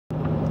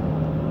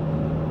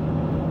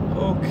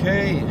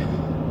Okay.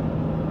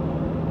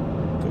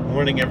 Good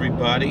morning,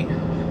 everybody.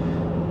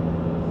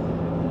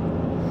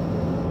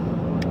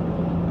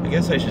 I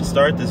guess I should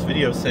start this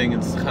video saying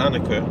it's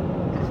Hanukkah,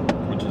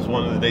 which is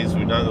one of the days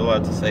we're not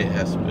allowed to say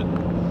hesped.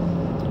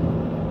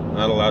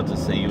 Not allowed to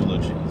say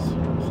eulogies.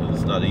 So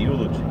it's not a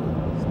eulogy.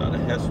 It's not a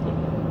hesped.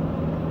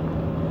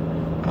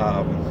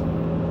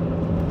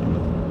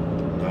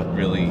 Not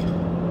really.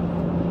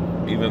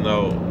 Even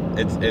though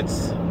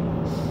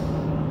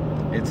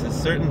it's a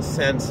certain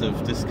sense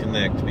of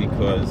disconnect,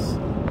 because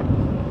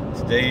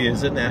today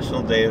is a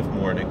national day of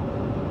mourning,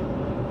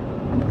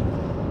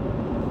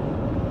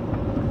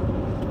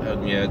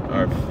 and yet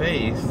our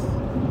faith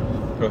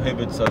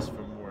prohibits us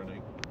from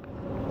mourning.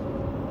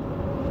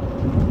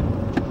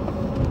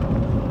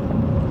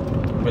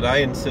 But I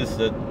insist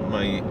that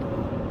my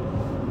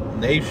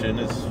nation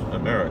is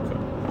America.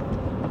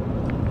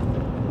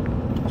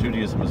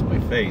 Judaism is my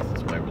faith,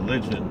 it's my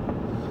religion,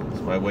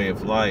 it's my way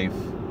of life.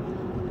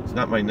 It's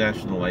not my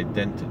national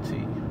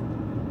identity,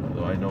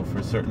 although I know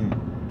for certain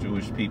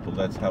Jewish people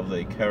that's how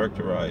they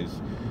characterize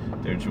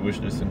their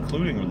Jewishness,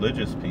 including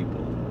religious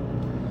people.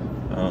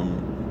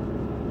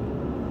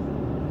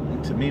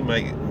 To me,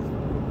 my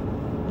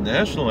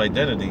national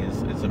identity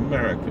is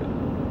American,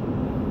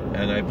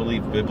 and I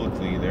believe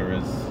biblically there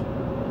is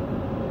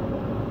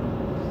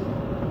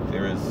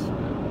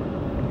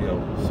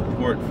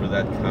support for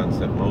that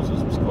concept.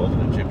 Moses was called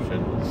an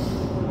Egyptian.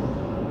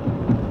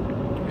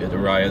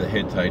 Uriah the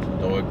Hittite and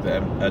Doeg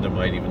the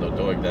Edomite, even though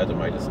Doeg the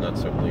Edomite is not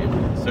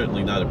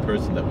certainly not a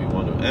person that we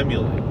want to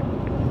emulate.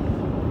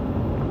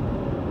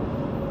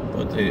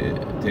 But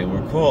they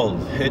were called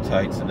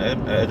Hittites and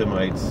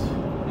Edomites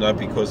not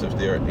because of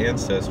their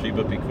ancestry,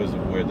 but because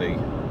of where they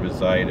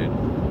resided.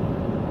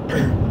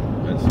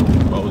 And so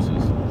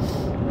Moses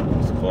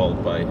was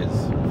called by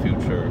his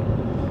future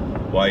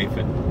wife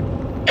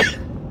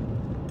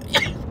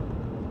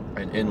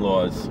and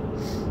in-laws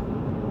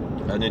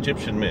an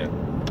Egyptian man.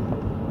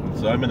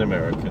 So I'm an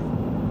American,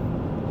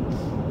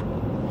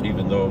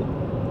 even though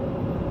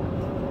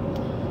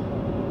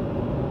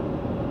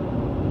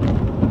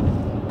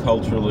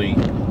culturally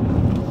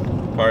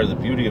part of the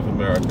beauty of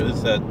America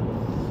is that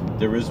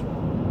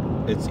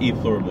it's e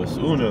pluribus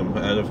unum,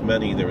 out of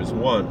many there is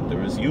one,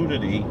 there is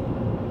unity.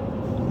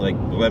 Like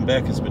Glenn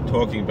Beck has been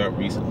talking about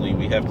recently,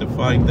 we have to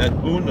find that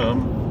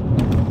unum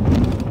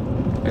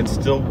and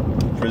still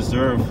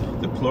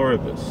preserve the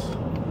pluribus.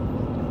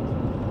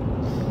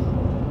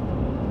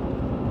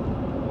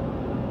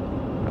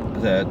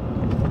 That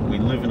we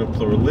live in a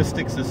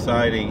pluralistic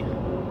society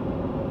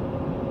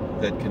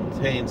that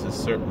contains a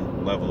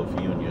certain level of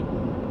union.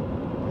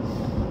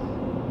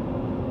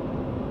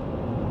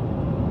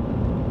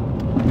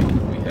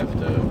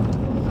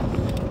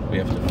 We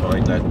have to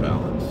find that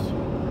balance.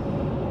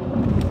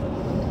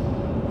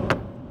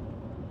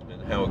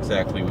 And how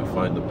exactly we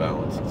find the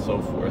balance and so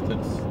forth, it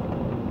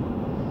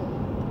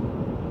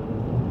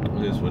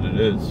is what it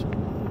is.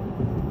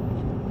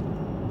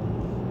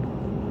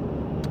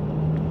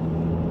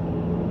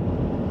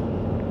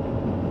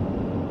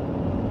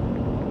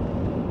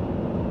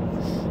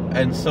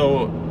 And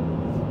so,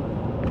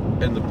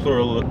 in the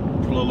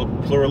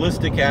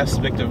pluralistic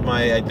aspect of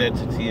my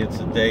identity, it's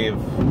a day of,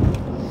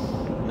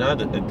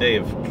 not a day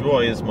of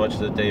joy as much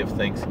as a day of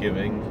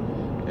thanksgiving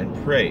and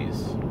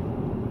praise.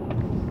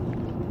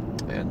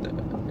 And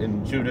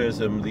in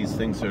Judaism, these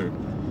things are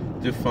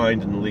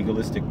defined in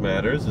legalistic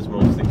matters, as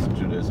most things in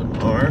Judaism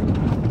are,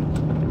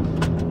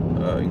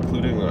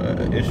 including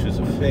issues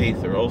of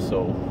faith are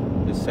also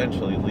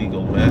essentially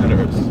legal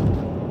matters.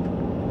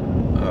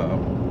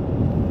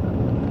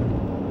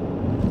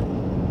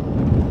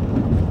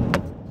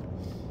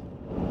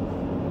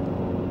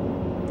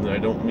 I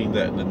don't mean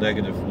that in a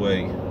negative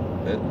way,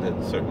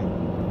 that certain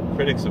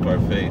critics of our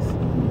faith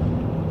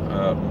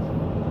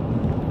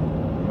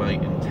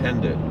might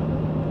intend it.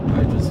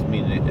 I just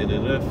mean it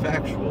in a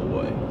factual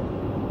way.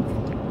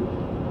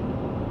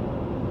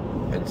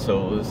 And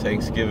so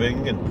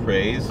thanksgiving and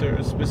praise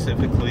are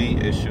specifically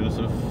issues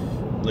of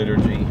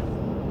liturgy.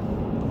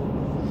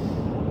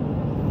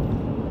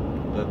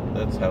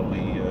 That's how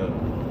we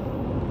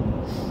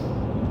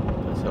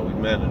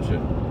manage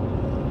it.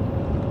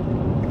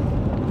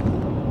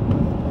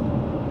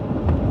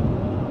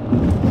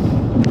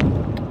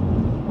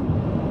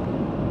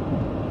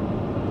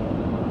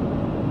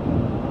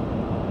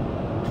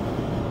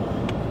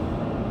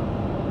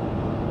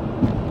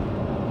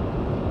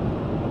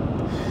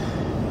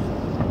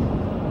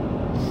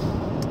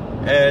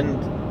 And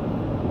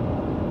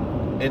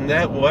in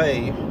that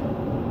way,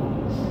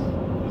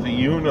 the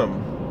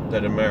unum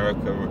that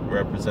America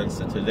represents,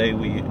 that today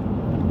we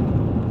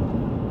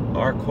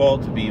are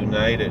called to be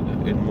united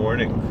in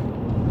mourning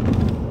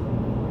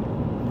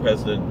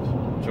President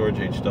George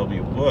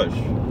H.W. Bush,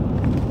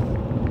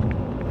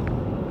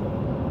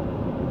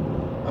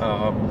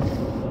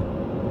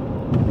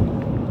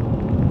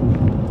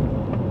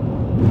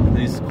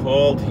 is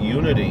called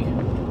unity.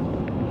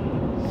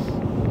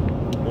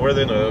 More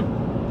than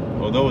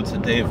although it's a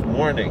day of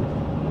mourning,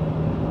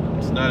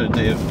 it's not a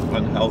day of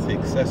unhealthy,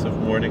 excessive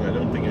mourning. I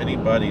don't think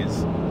anybody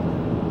is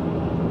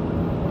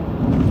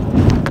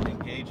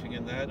engaging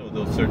in that,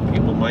 although certain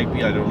people might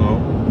be, I don't know.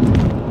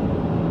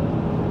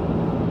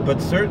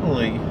 But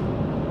certainly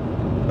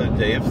a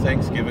day of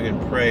thanksgiving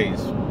and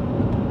praise.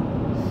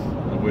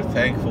 And we're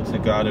thankful to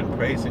God and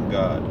praising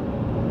God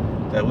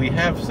that we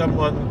have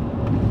someone,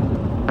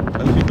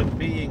 a human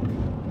being,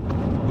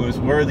 who is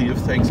worthy of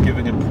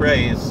thanksgiving and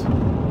praise.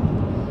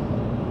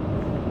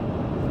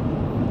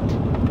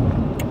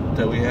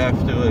 That we have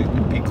to,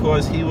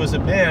 because he was a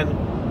man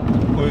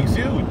who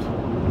exuded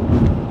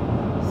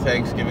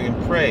thanksgiving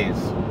and praise.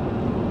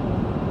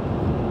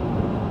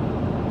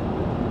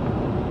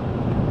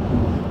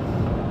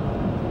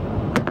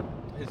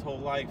 His whole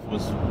life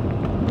was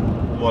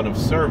one of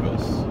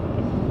service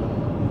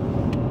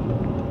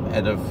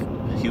and of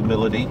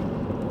humility,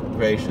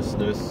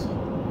 graciousness,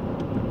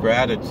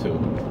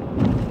 gratitude,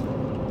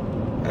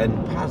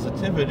 and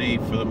positivity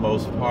for the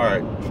most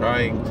part,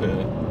 trying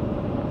to,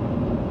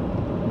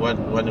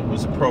 when it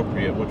was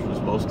appropriate, which was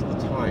most of the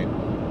time.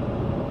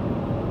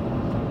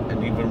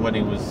 And even when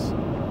he was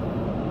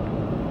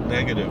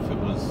negative, it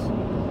was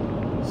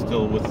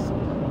still with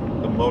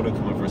a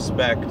modicum of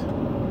respect.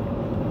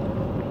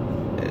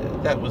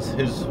 That was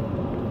his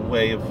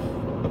way of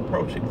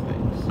approaching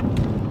things.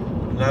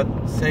 I'm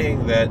not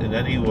saying that in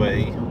any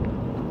way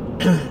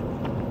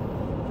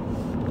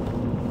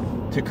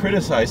to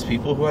criticize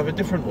people who have a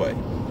different way,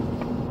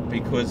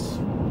 because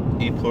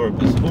e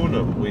pluribus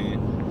unum,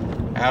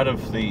 out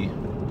of the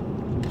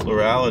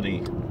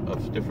plurality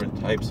of different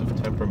types of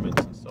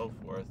temperaments and so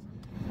forth,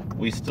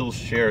 we still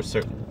share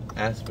certain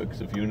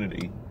aspects of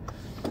unity.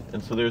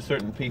 And so there are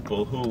certain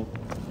people who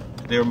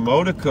their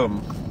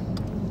modicum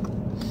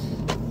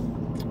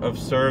of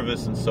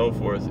service and so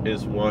forth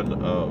is one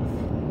of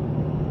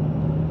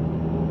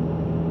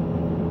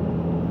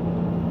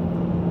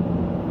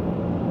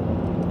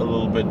a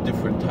little bit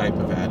different type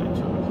of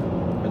attitude,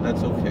 and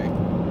that's okay.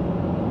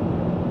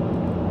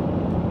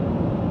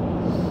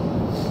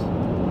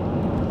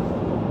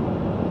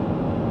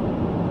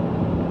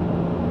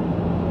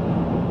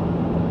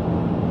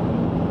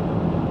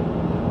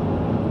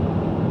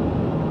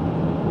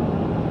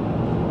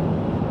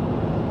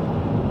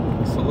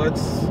 So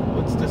let's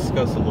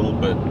discuss a little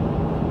bit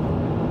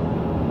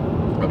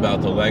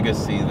about the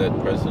legacy that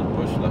President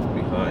Bush left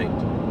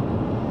behind.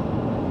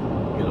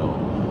 You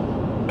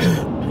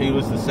know, he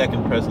was the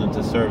second president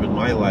to serve in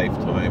my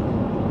lifetime.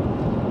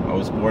 I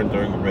was born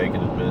during the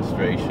Reagan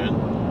administration,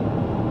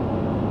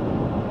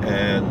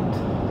 and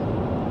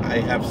I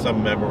have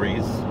some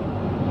memories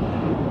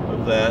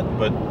of that,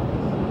 but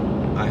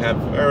I have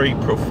very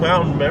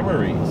profound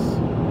memories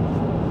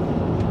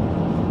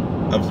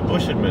of the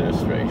Bush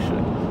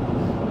administration.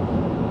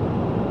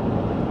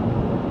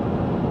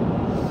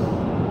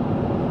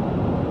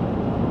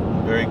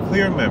 Very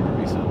clear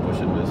memories of the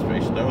Bush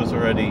administration. I was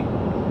already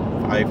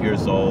 5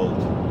 years old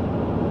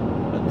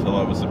until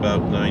I was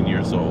about 9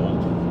 years old.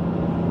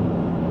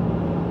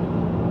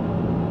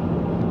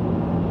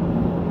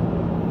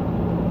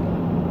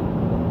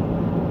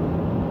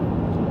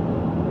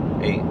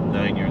 Eight,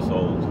 9 years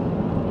old.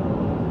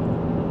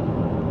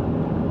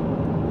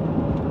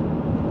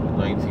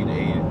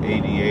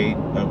 1988,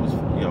 I was,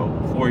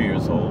 4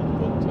 years old,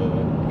 but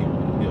he,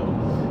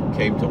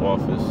 came to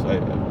office.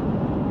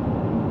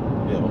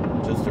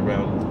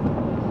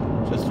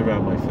 Just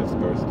around my 5th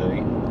birthday.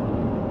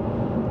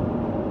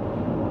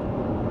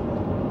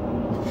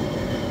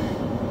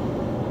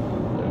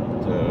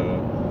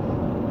 And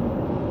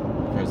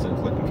President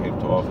Clinton came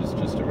to office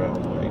just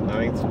around my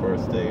 9th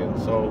birthday, and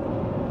so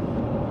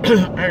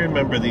I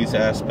remember these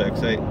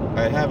aspects. I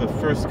have a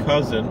first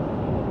cousin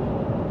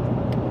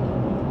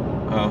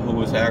who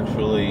was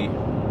actually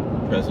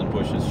President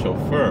Bush's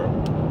chauffeur.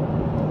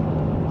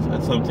 So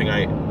that's something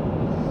I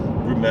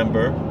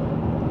remember,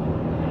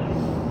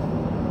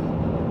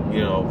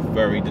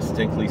 very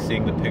distinctly,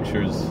 seeing the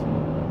pictures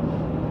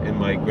in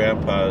my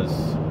grandpa's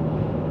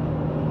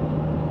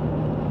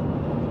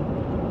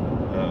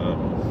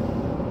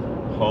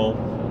home.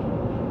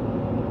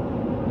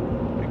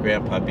 My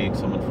grandpa being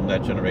someone from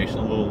that generation,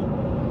 a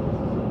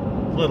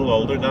little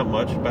older, not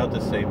much, about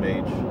the same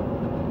age,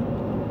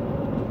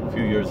 a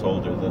few years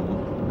older than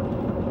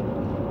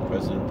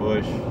President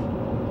Bush,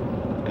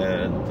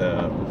 and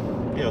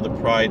the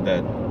pride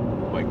that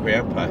my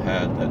grandpa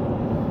had, that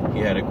he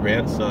had a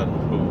grandson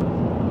who,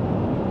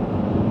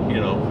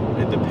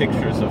 in the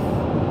pictures of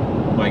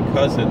my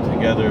cousin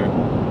together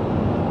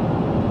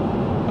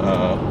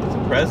with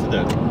the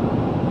president,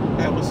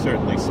 that was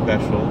certainly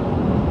special.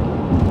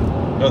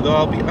 Although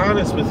I'll be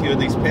honest with you, in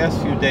these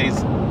past few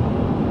days,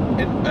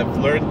 I've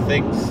learned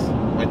things,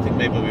 I think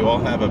maybe we all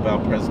have,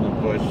 about President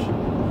Bush.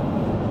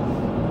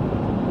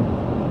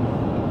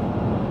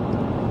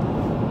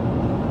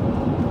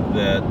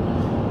 That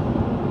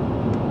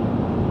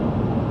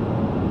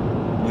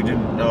we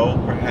didn't know,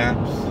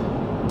 perhaps.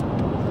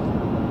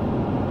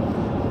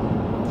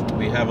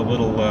 We have a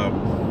little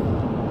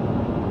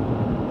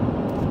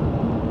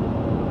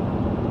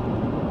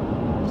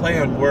play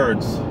on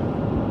words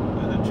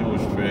in the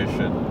Jewish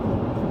tradition.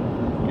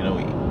 You know,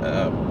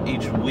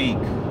 each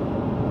week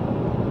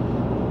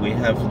we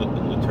have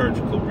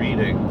liturgical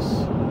readings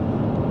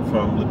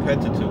from the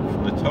Pentateuch,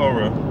 from the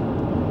Torah,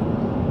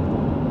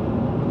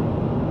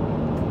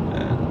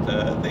 and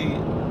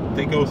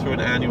they go through an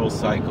annual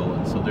cycle.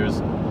 And so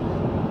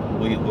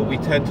what we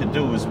tend to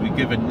do is we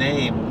give a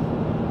name.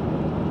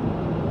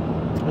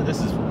 And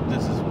this is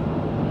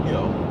you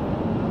know,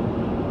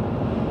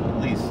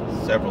 at least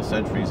several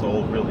centuries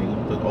old, really a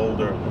bit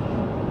older.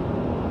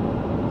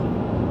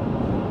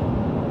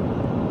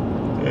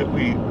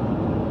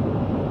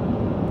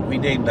 We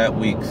named that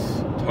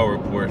week's Torah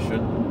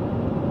portion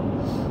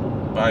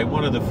by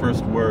one of the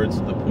first words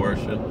in the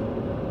portion,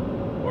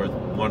 or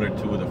one or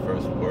two of the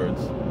first words,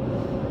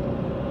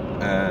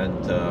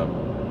 and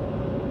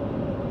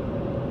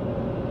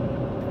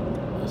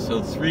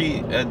so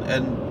 3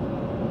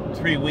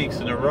 weeks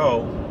in a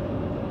row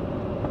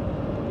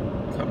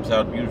comes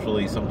out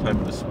usually sometime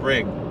in the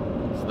spring.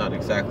 It's not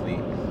exactly,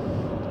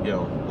 you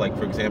know, like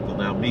for example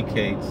now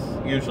Miketz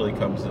usually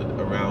comes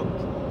around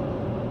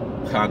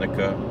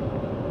Hanukkah,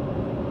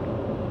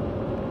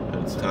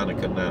 and it's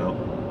Hanukkah now.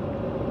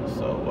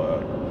 So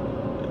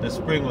in the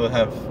spring we'll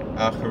have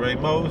Acharei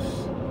Mos,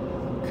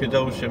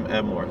 Kedoshim,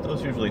 Emor.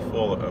 Those usually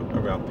fall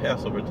around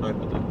Passover time,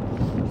 but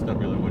that's not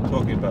really what we're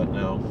talking about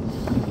now.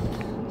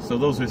 So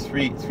those are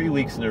three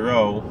weeks in a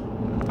row.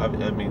 I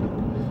mean,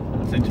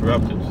 it's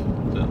interrupted.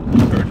 The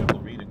liturgical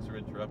readings are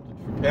interrupted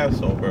for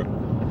Passover.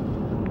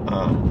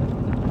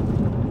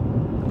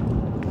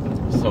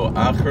 So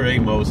Acharei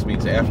Mos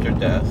means after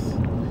death.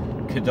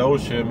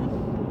 Kedoshim,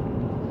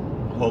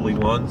 holy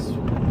ones.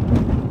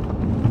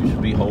 We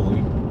should be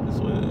holy.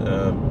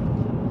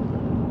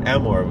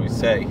 Emor, we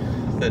say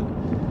that,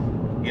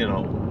 you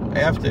know,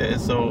 after.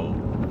 So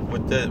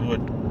what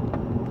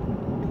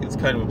it's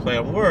kind of a play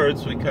on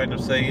words. We kind of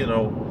say, you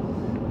know,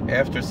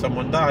 after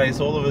someone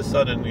dies, all of a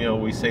sudden, you know,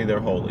 we say they're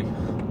holy.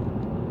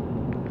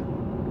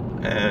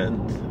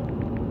 And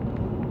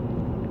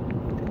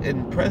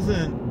in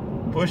President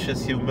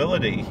Bush's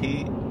humility,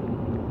 he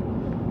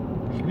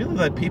really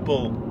let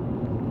people.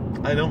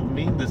 I don't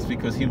mean this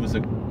because he was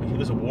a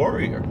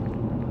warrior,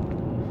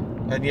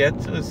 and yet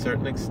to a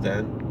certain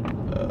extent,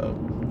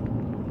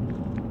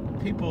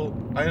 people.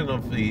 I don't know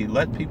if he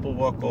let people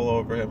walk all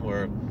over him,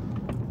 or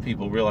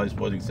people realized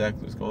what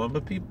exactly was going on,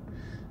 but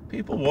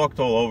people walked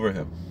all over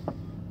him.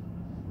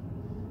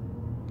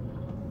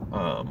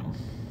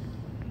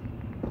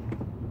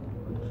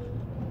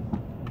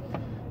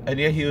 And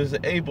yet he was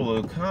able to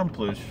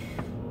accomplish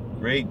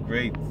great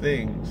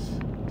things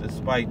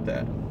despite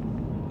that.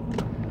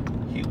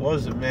 He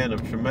was a man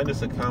of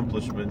tremendous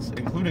accomplishments,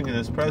 including in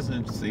his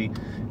presidency,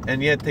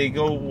 and yet they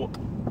were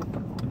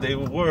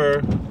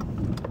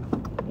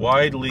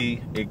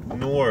widely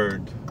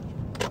ignored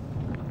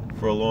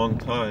for a long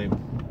time.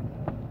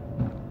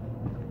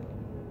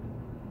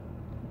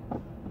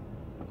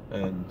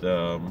 And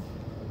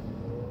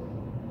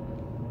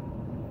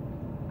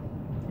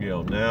you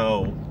know,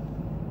 now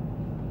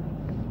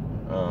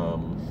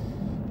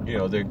you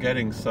know, they're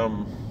getting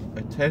some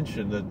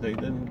attention that they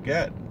didn't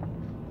get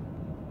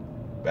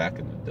back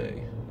in the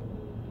day.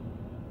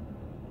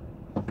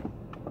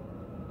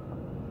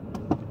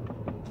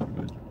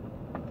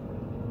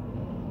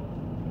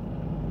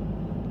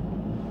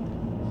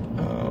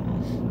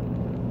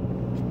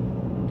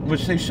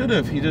 Which they should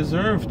have. He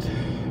deserved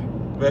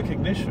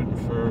recognition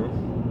for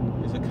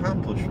his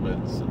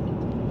accomplishments.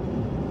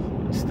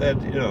 And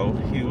instead, you know,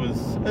 he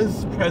was,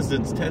 as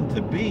presidents tend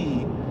to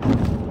be,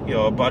 you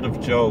know, a butt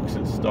of jokes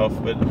and stuff.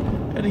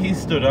 And he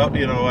stood up.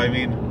 You know, I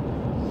mean,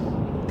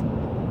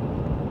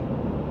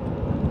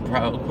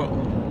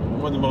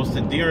 one of the most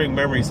endearing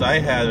memories I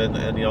had,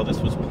 and you know, this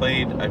was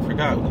played. I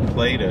forgot who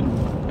played it.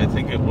 I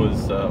think it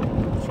was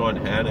Sean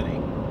Hannity.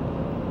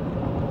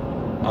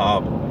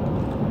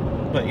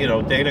 But you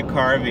know, Dana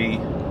Carvey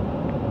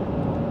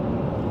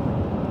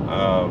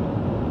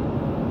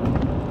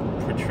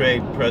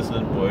portrayed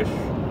President Bush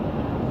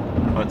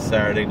on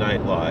Saturday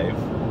Night Live,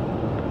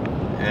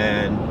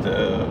 and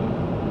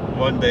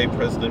one day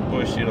President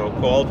Bush, you know,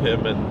 called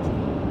him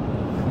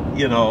and,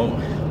 you know,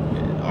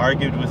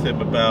 argued with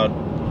him about,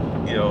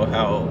 you know,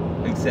 how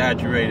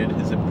exaggerated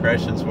his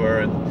impressions were,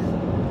 and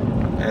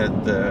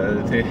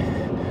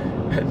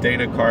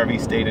Dana Carvey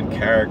stayed in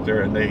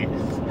character, and they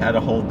had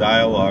a whole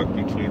dialogue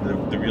between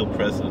the real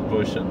President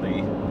Bush and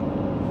the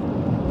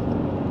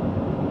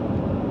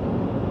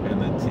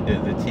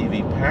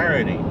TV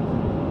parody.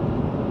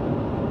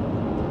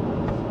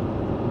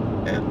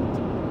 And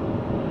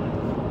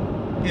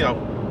you know,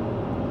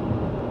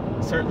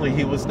 certainly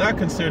he was not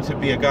considered to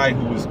be a guy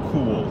who was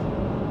cool,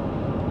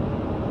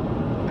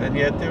 and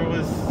yet there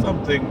was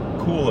something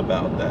cool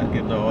about that.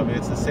 You know, I mean,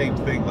 it's the same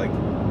thing. Like,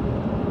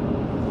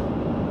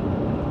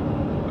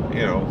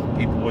 you know,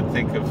 people would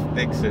think of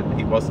Nixon,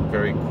 he wasn't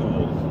very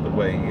cool the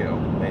way, you know,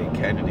 May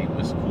Kennedy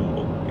was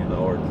cool, you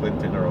know, or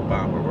Clinton or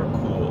Obama were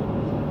cool.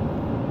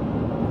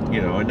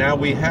 You know, and now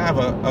we have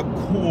a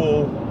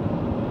cool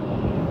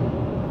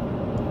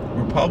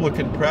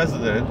Republican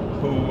president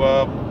who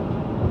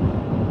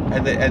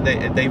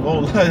and they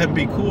won't let him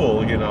be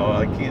cool. You know,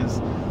 like he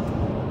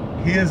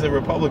is a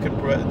Republican.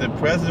 The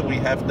president we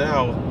have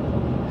now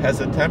has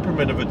the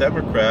temperament of a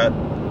Democrat.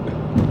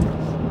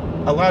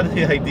 A lot of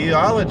the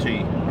ideology,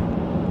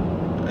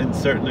 and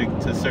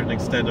to a certain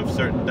extent, of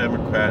certain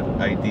Democrat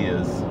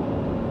ideas,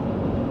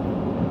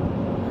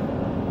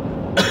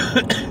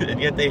 and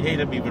yet they hate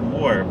him even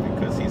more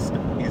because he's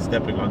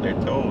stepping on their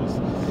toes.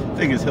 The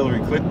thing is, Hillary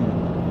Clinton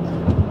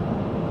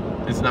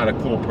is not a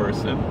cool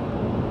person.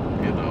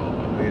 You know,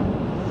 I mean,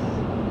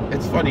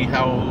 it's funny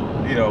how,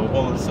 you know,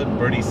 all of a sudden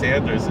Bernie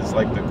Sanders is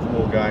like the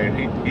cool guy,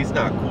 and he's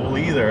not cool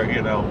either.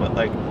 You know, but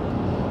like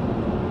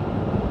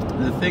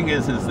the thing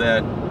is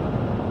that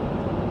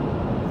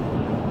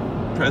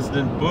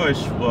President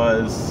Bush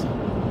was,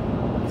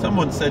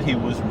 someone said he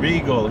was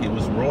regal, he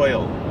was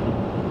royal.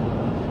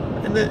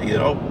 And that, you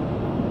know,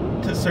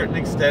 to a certain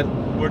extent,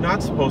 we're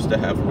not supposed to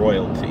have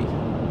royalty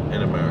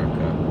in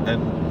America.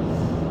 And,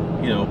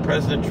 you know,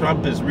 President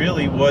Trump is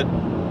really what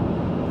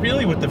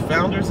the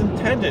founders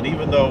intended,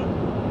 even though,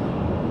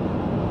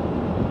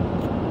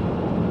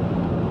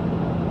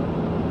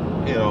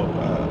 you know,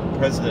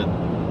 President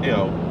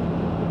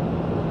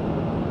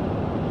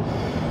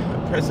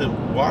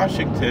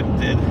Washington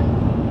did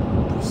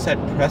set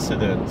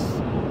precedents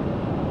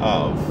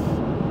of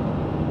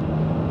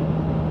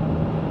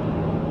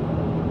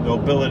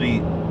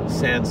nobility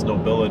sans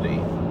nobility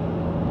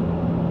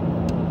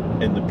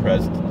in the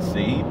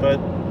presidency, but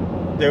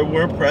there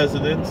were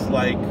presidents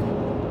like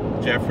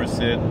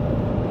Jefferson,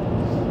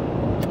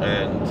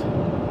 and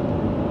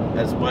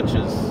as much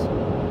as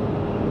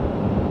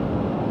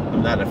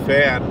I'm not a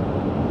fan,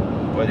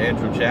 but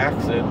Andrew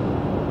Jackson,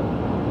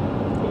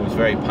 who was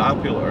very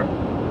popular,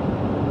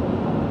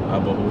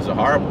 but who was a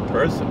horrible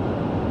person,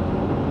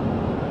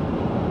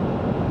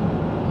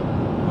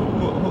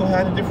 who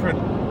had a different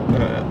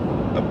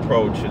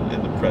approach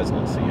in the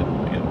presidency.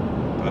 And, you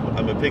know,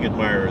 I'm a big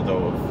admirer,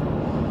 though,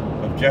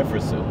 of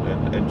Jefferson,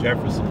 and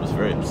Jefferson was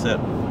very upset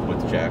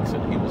with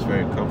Jackson. He was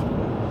very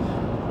uncomfortable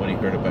when he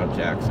heard about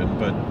Jackson,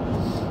 but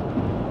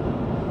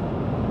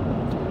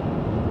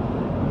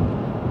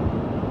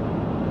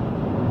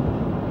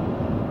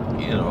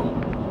you know,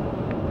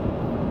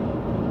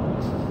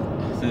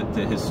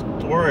 the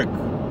historic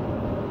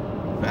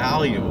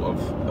value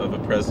of a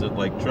president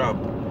like Trump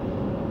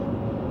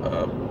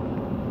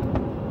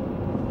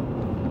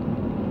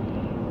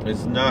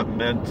is not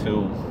meant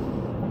to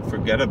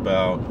forget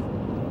about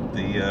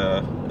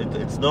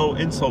it's no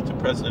insult to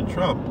President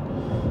Trump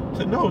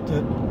to note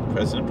that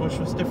President Bush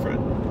was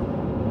different,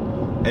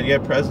 and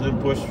yet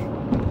President Bush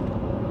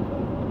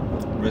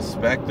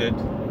respected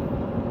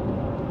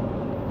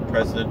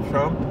President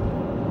Trump.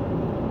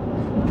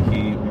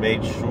 He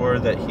made sure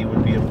that he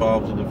would be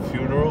involved in the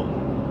funeral.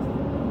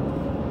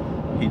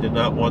 He did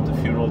not want the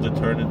funeral to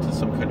turn into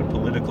some kind of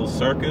political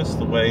circus,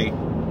 the way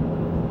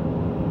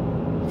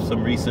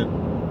some recent,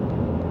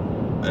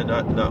 and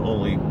not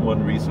only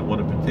one recent one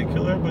in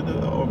particular, but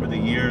over the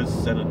years,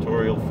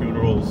 senatorial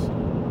funerals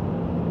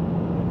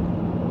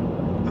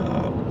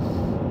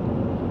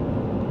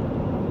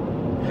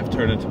have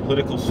turned into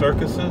political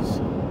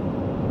circuses.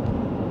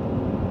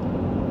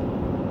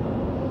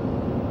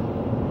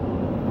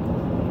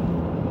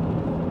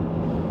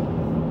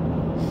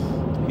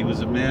 He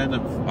was a man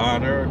of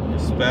honor and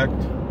respect.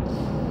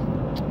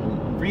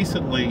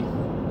 Recently,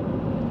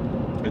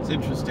 it's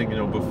interesting, you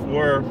know,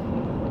 before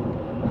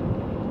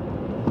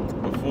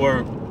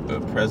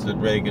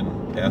President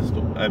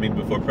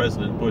before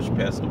President Bush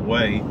passed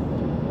away,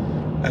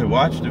 I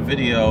watched a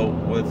video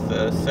with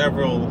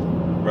several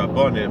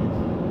Rabbonim.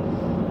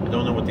 I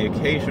don't know what the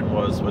occasion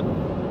was, but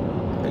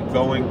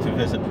going to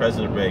visit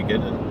President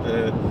Reagan, and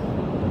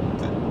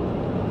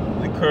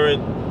the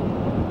current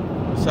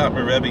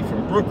Satmar Rebbe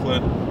from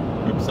Brooklyn,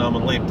 Reb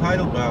Zalman Leib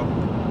Teitelbaum,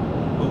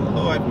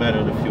 who I've met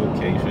on a few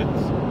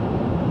occasions,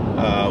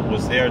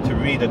 was there to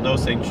read a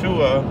Nosei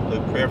Shua, the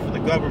prayer for the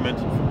government,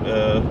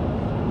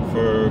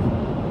 for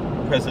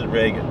President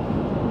Reagan.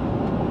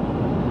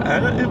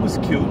 And it was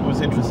cute, it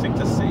was interesting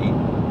to see.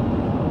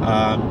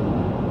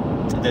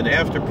 Then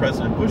after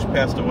President Bush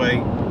passed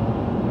away,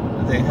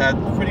 they had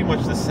pretty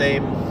much the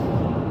same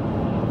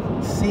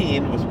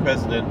scene with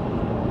President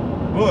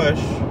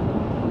Bush,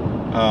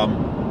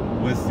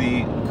 with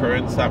the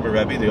current Satmar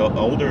Rebbe, the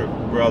older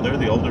brother,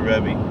 the older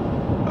Rebbe,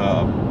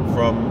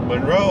 from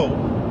Monroe,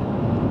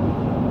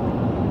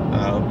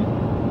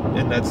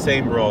 in that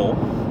same role.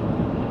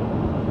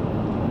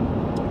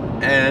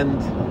 And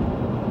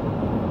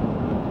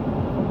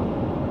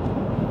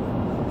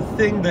the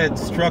thing that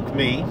struck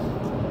me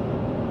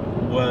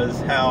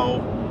was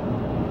how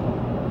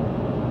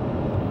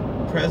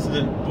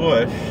President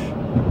Bush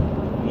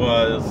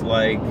was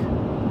like,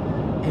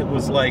 it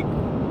was like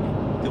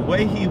the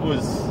way he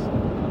was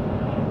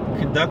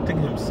conducting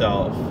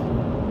himself,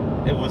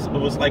 it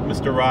was like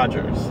Mr.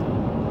 Rogers.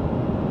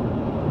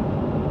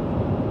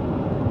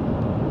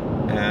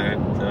 And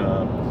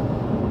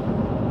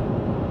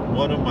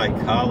one of my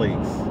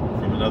colleagues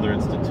from another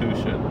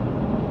institution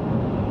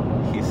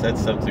he said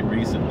something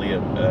recently,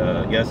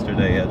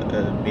 yesterday at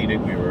a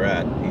meeting we were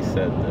at. He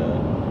said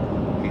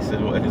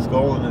well, his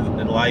goal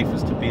in life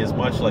is to be as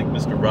much like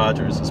Mr.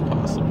 Rogers as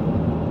possible.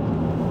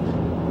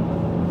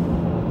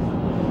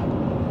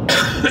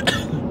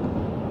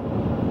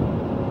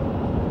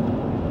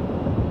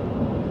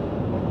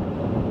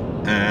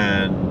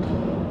 And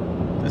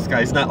this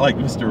guy's not like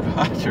Mr.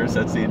 Rogers.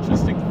 That's the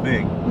interesting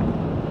thing,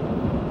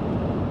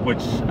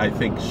 which I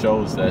think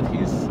shows that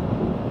he's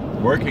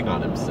working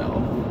on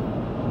himself.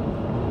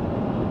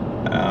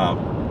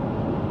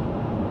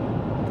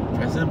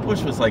 President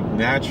Bush was like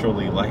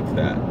naturally like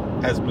that,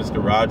 as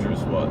Mr.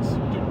 Rogers was,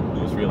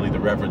 who was really the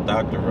Reverend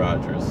Dr.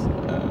 Rogers.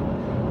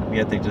 And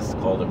yet they just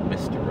called him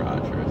Mr.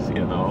 Rogers,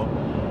 you know?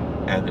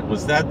 And it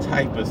was that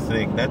type of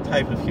thing, that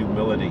type of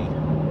humility.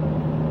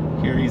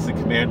 Here he's the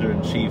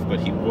commander-in-chief,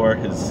 but he wore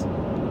his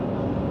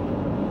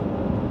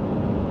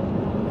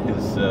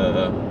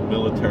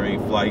military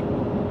flight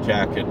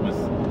jacket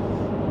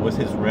with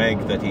his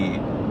rank that he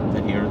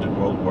earned in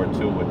World War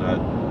II,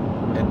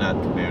 and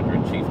not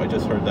commander-in-chief. I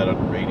just heard that on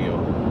the radio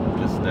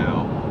just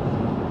now.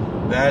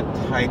 That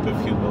type of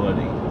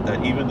humility,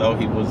 that even though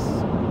he was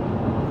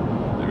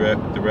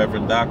the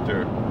Reverend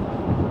Dr.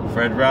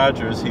 Fred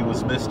Rogers, he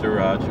was Mr.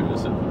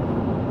 Rogers, and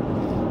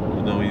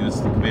even though he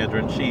was the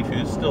commander-in-chief,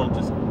 he was still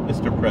just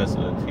Mr.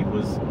 President. He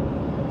was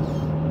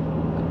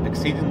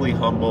exceedingly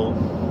humble,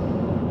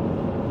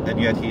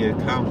 and yet he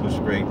accomplished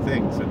great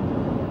things.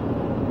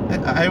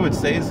 And I would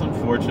say it's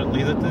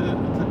unfortunately that the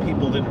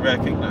people didn't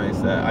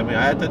recognize that. I mean,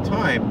 at the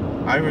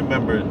time, I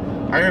remember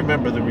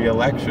the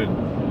re-election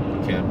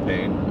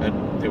campaign,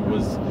 and there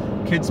was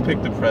Kids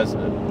Pick the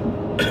President.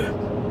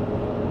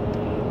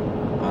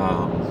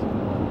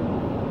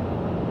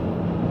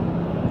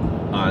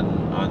 On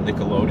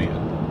Nickelodeon,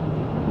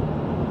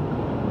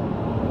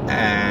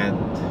 and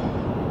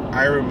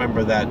I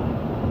remember that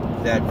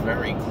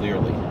very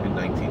clearly in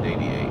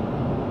 1988.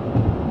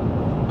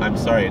 I'm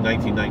sorry, in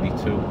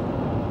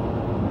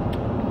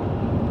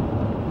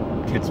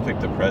 1992. Kids Pick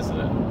the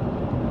President.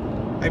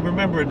 I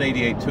remember in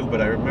 88 too,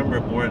 but I remember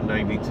it more in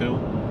 92.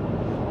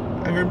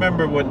 I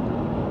remember when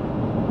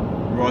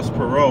Ross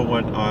Perot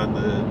went on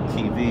the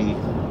TV.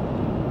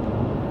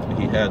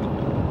 He had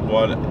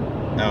bought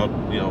out,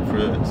 for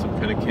some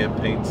kind of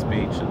campaign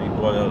speech, and he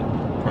bought out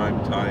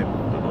prime time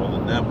on all the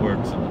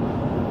networks.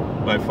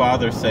 And my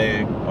father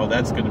saying, "Oh,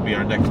 that's going to be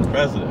our next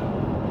president,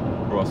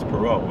 Ross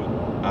Perot."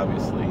 And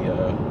obviously,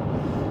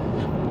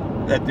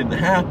 that didn't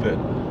happen.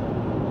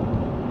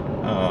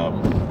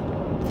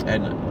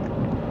 And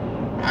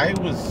I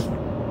was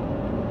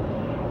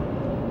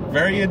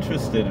very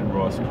interested in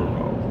Ross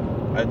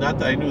Perot. Not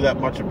that I knew that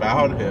much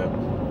about him,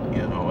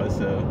 as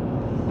a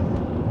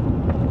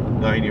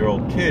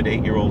 8-year-old kid,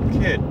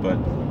 but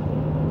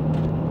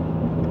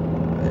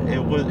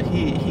it was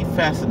he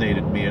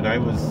fascinated me, and I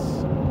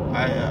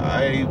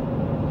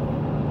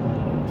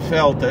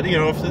felt that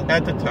if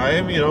at the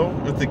time,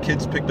 with the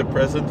Kids Pick the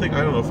President thing,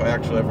 I don't know if I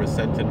actually ever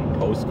sent in a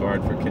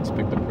postcard for Kids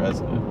Pick the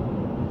President,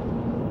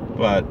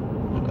 but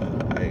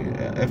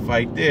if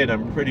I did,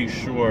 I'm pretty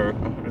sure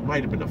it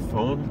might have been a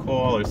phone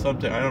call or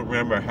something. I don't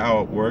remember how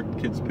it worked,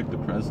 Kids Pick the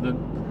President,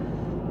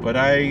 but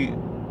I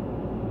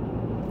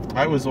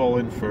was all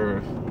in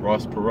for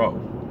Ross Perot.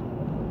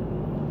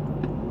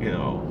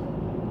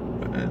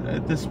 And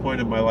at this point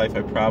in my life,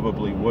 I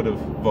probably would have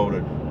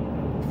voted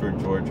for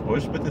George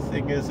Bush, but the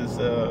thing is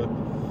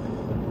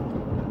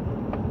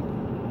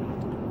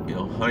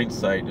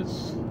hindsight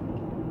is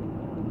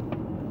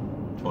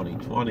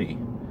 2020.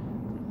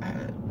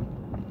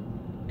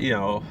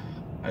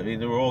 I mean,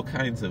 there were all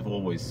kinds of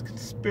always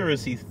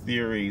conspiracy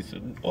theories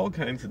and all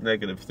kinds of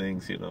negative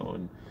things,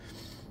 and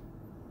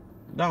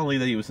not only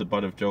that he was the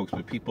butt of jokes,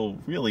 but people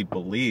really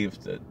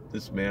believed that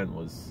this man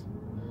was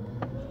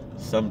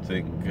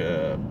something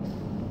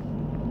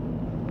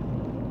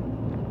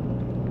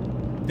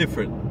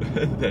different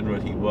than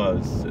what he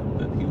was, and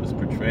that he was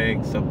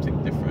portraying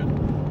something different.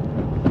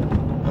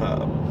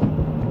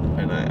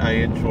 And I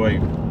enjoy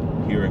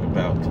hearing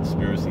about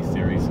conspiracy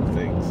theories and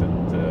things,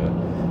 and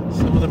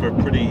some of them are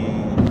pretty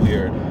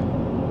weird.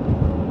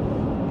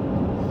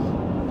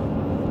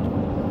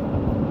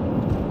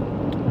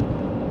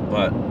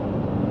 But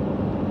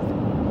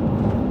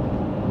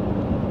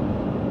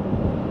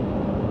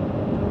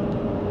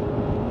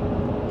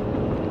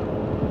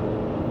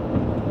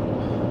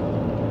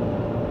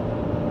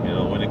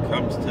when it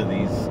comes to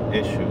these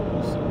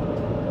issues,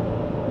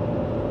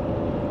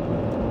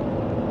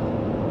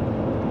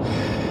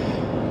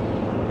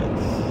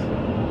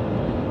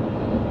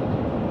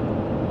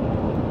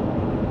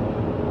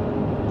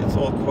 it's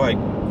all quite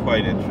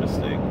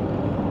interesting.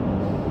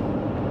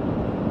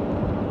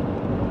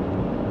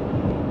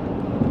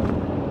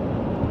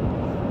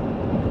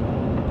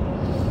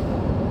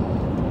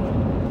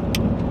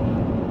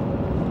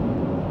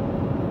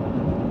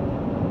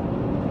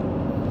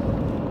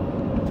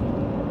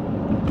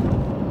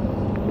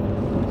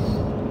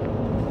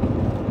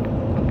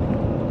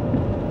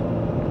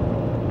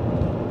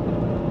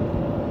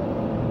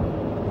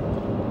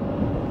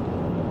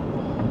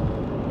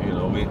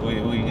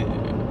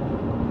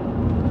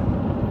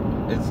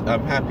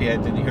 I'm happy I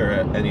didn't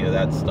hear any of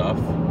that stuff.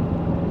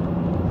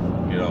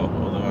 You know,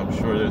 although I'm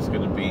sure there's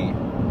going to be,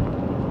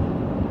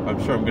 I'm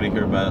sure I'm going to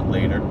hear about it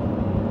later.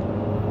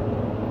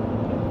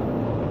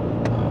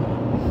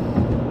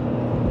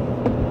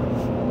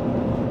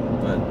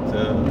 But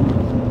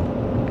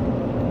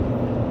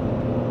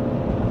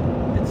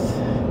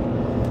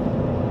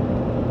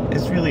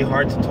it's really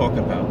hard to talk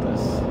about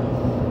this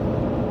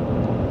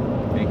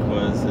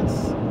because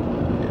it's,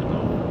 you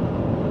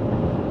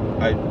know,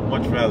 I'd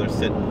much rather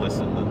sit and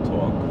listen than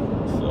talk.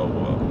 So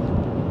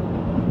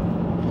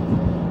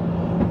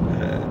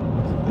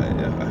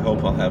I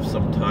hope I'll have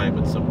some time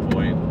at some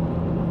point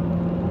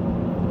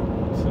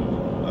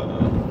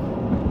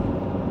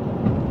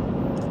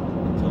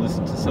to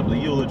listen to some of the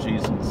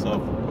eulogies and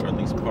stuff, or at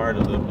least part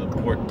of them, the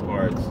important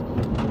parts.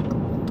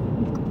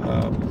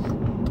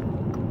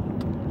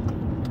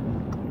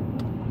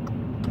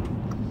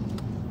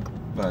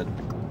 But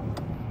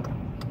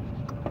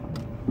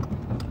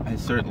I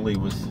certainly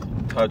was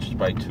touched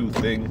by two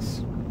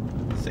things,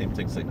 same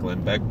things that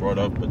Glenn Beck brought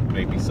up, but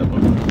maybe some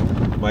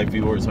of my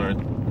viewers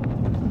aren't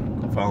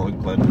following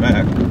Glenn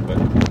Beck. But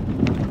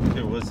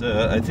there was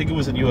I think it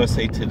was in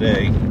USA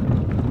Today,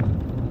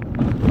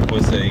 it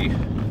was a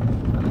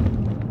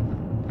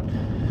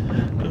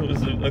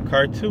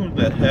cartoon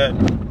that had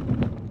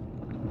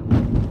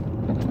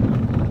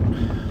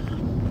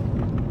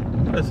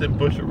President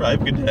Bush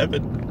arriving in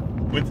heaven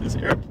with his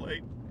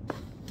airplane.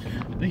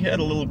 And he had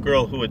a little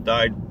girl who had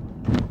died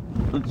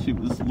when she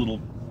was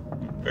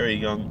very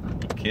young,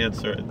 with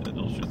cancer, and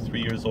she was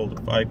 3 years old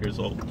or 5 years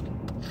old.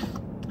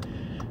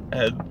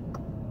 And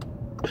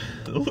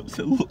there was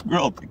a little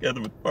girl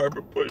together with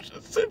Barbara Bush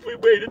and said, "We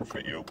waited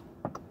for you."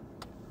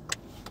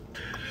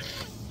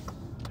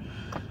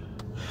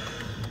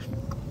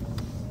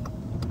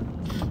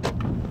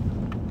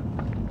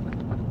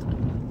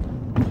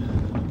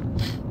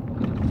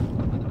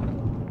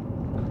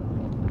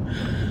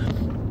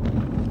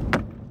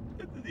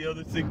 The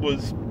other thing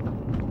was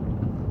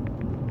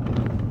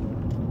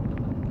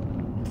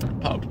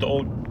Pop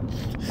Dole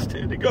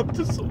standing up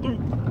to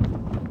salute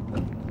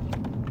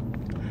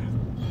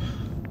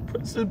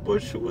President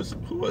Bush, who was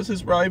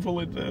his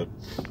rival in the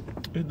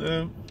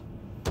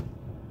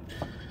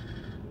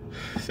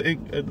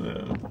thing,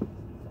 and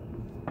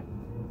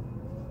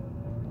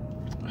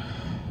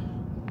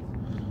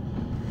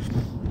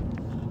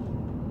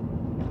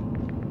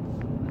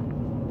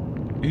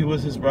he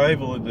was his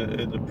rival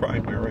in the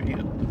primary,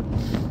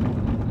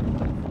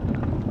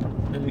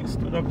 and he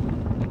stood up.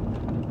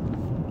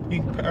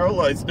 He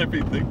paralyzed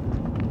everything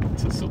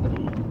to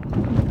salute.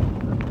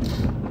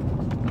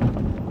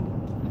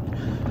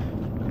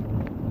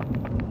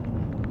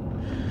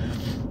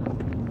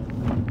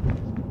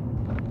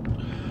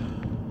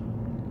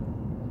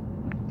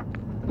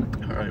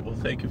 All right, well,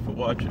 thank you for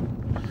watching.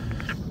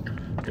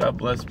 God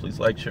bless. Please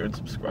like, share, and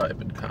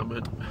subscribe, and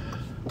comment.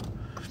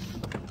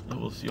 And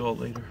we'll see you all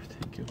later.